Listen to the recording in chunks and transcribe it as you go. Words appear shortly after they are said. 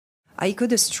I echo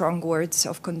the strong words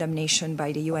of condemnation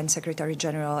by the UN Secretary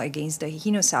General against the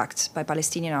heinous acts by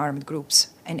Palestinian armed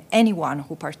groups and anyone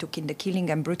who partook in the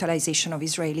killing and brutalization of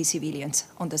Israeli civilians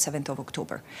on the 7th of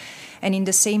October. And in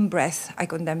the same breath, I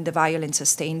condemn the violence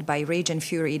sustained by rage and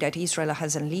fury that Israel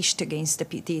has unleashed against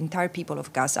the entire people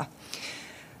of Gaza.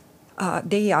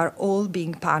 They are all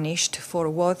being punished for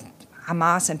what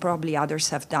Hamas and probably others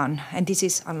have done, and this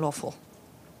is unlawful.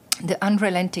 The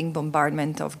unrelenting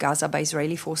bombardment of Gaza by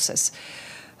Israeli forces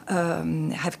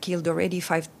have killed already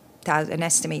an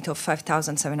estimate of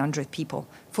 5,700 people,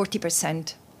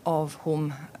 40% of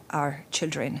whom are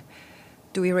children.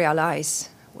 Do we realize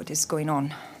what is going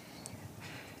on?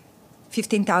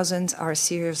 15,000 are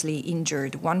seriously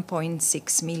injured.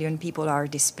 1.6 million people are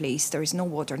displaced. There is no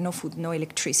water, no food, no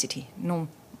electricity, no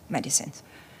medicines.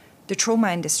 The trauma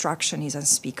and destruction is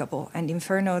unspeakable, and the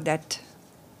inferno that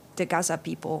the Gaza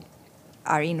people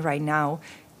are in right now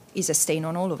is a stain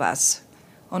on all of us,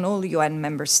 on all UN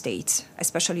member states,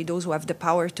 especially those who have the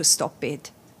power to stop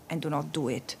it and do not do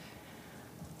it.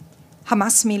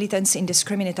 Hamas militants'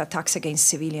 indiscriminate attacks against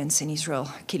civilians in Israel,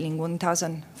 killing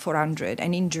 1,400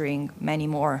 and injuring many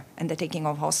more, and the taking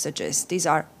of hostages, these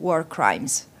are war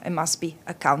crimes and must be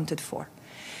accounted for.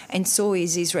 And so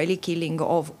is Israeli killing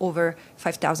of over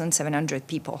 5,700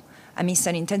 people amidst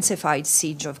an intensified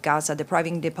siege of Gaza,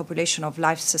 depriving the population of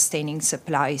life-sustaining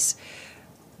supplies.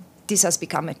 This has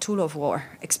become a tool of war,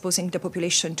 exposing the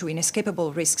population to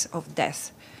inescapable risks of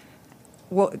death.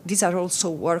 These are also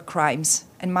war crimes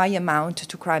and might amount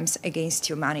to crimes against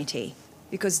humanity,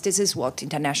 because this is what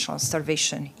international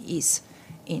starvation is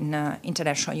in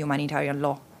international humanitarian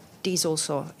law. These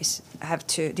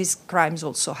crimes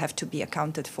also have to be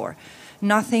accounted for.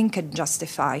 Nothing can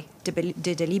justify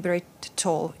the deliberate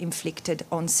toll inflicted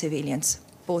on civilians,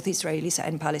 both Israelis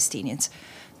and Palestinians,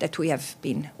 that we have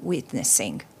been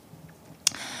witnessing.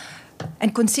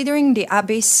 And considering the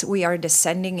abyss we are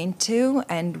descending into,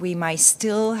 and we might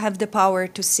still have the power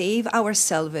to save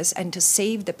ourselves and to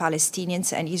save the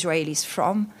Palestinians and Israelis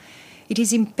from, it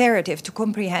is imperative to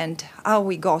comprehend how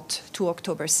we got to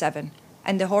October 7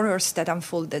 and the horrors that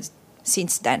unfolded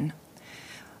since then.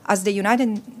 As the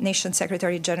United Nations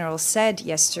Secretary General said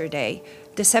yesterday,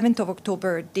 the 7th of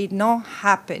October did not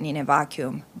happen in a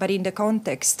vacuum, but in the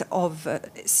context of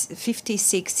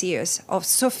 56 years of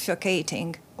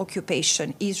suffocating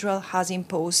occupation Israel has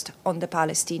imposed on the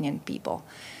Palestinian people.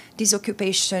 This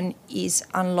occupation is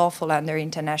unlawful under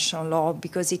international law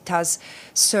because it has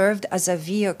served as a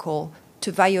vehicle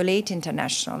to violate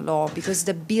international law, because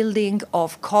the building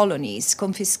of colonies,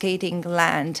 confiscating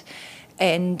land,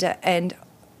 and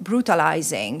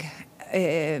brutalizing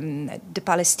the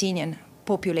Palestinian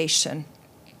population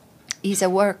is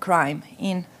a war crime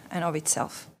in and of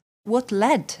itself. What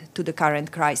led to the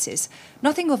current crisis?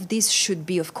 Nothing of this should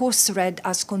be, of course, read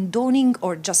as condoning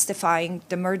or justifying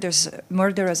the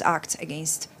murderous acts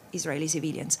against Israeli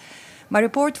civilians. My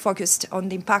report focused on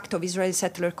the impact of Israeli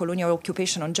settler colonial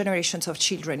occupation on generations of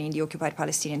children in the occupied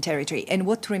Palestinian territory and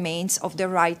what remains of their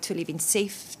right to live in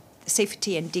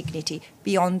safety and dignity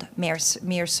beyond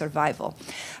mere survival.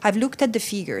 I've looked at the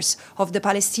figures of the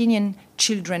Palestinian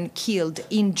children killed,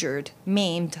 injured,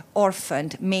 maimed,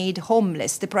 orphaned, made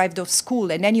homeless, deprived of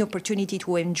school and any opportunity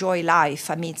to enjoy life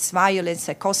amidst violence,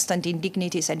 constant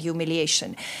indignities and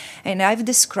humiliation. And I've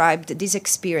described this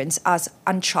experience as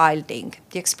unchilding.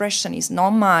 The expression is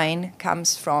not mine,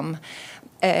 comes from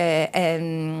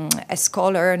a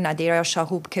scholar, Nadira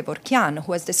Shahub-Kevorkian,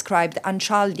 who has described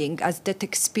unchilding as that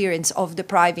experience of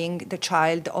depriving the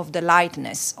child of the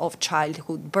lightness of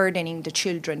childhood, burdening the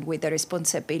children with the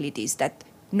responsibilities that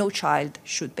no child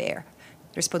should bear,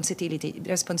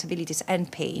 responsibilities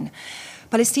and pain.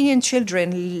 Palestinian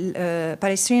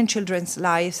children's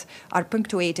lives are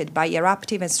punctuated by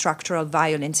eruptive and structural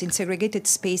violence in segregated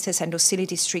spaces and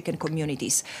hostility-stricken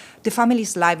communities. The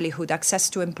family's livelihood, access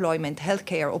to employment,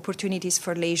 healthcare, opportunities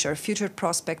for leisure, future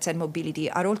prospects and mobility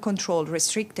are all controlled,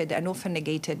 restricted, and often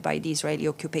negated by the Israeli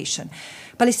occupation.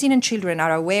 Palestinian children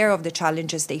are aware of the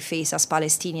challenges they face as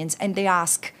Palestinians, and they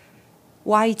ask,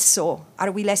 why it's so?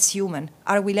 Are we less human?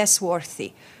 Are we less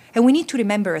worthy? And we need to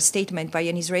remember a statement by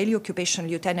an Israeli occupation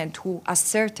lieutenant who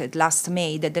asserted last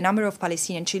May that the number of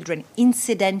Palestinian children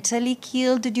incidentally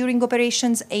killed during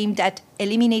operations aimed at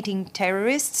eliminating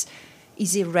terrorists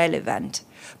is irrelevant.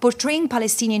 Portraying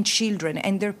Palestinian children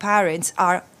and their parents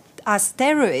as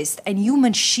terrorists and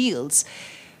human shields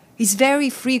is very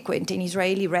frequent in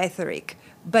Israeli rhetoric.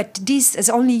 But this is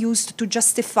only used to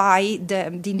justify the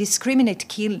indiscriminate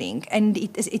killing, and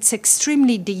it's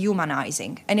extremely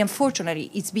dehumanizing. And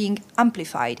unfortunately, it's being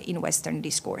amplified in Western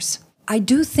discourse. I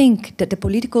do think that the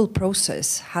political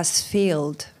process has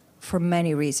failed for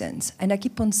many reasons. And I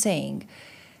keep on saying,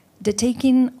 the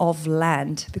taking of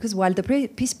land, because while the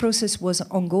peace process was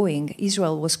ongoing,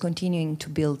 Israel was continuing to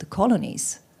build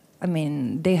colonies. I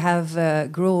mean, they have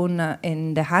grown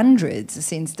in the hundreds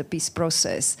since the peace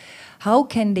process. How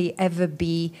can they ever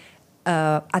be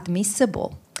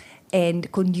admissible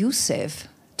and conducive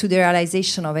to the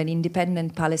realization of an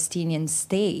independent Palestinian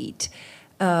state?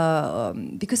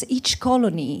 Because each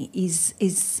colony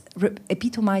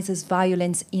epitomizes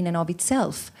violence in and of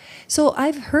itself. So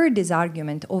I've heard this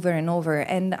argument over and over,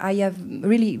 and I have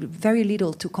really very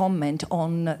little to comment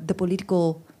on the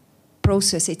political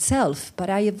process itself. But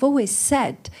I have always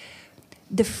said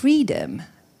the freedom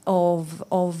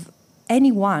of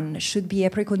anyone should be a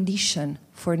precondition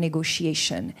for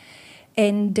negotiation.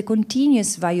 And the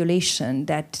continuous violation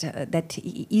that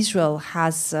Israel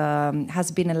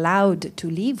has been allowed to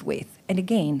live with, and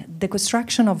again, the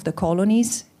construction of the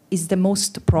colonies is the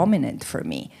most prominent for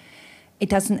me.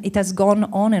 It has gone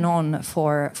on and on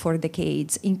for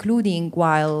decades, including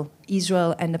while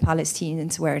Israel and the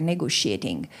Palestinians were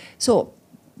negotiating. So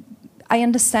I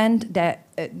understand that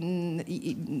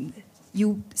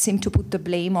you seem to put the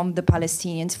blame on the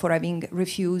Palestinians for having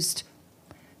refused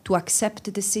to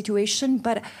accept the situation,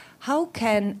 but how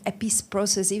can a peace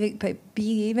process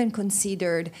be even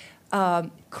considered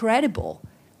credible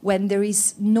when there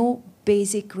is no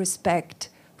basic respect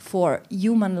for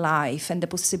human life and the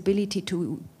possibility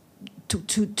to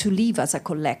live as a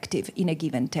collective in a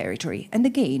given territory? And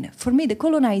again, for me, the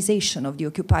colonization of the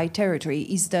occupied territory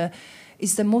is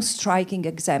the most striking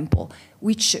example,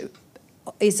 which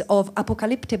is of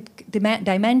apocalyptic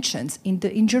dimensions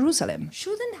in Jerusalem.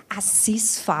 Shouldn't a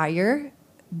ceasefire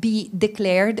be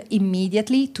declared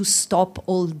immediately to stop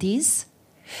all this?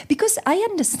 Because I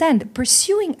understand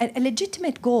pursuing a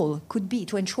legitimate goal could be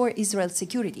to ensure Israel's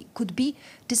security, could be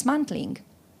dismantling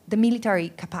the military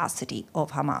capacity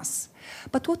of Hamas.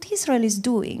 But what Israel is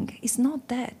doing is not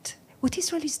that. What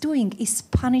Israel is doing is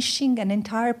punishing an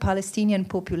entire Palestinian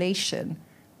population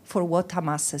for what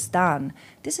Hamas has done.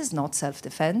 This is not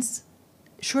self-defense,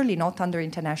 surely not under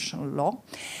international law.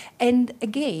 And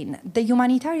again, the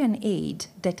humanitarian aid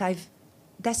that I'm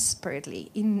desperately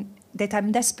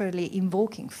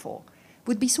invoking for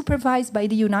would be supervised by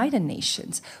the United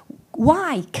Nations.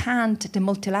 Why can't the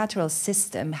multilateral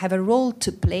system have a role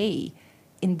to play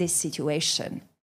in this situation?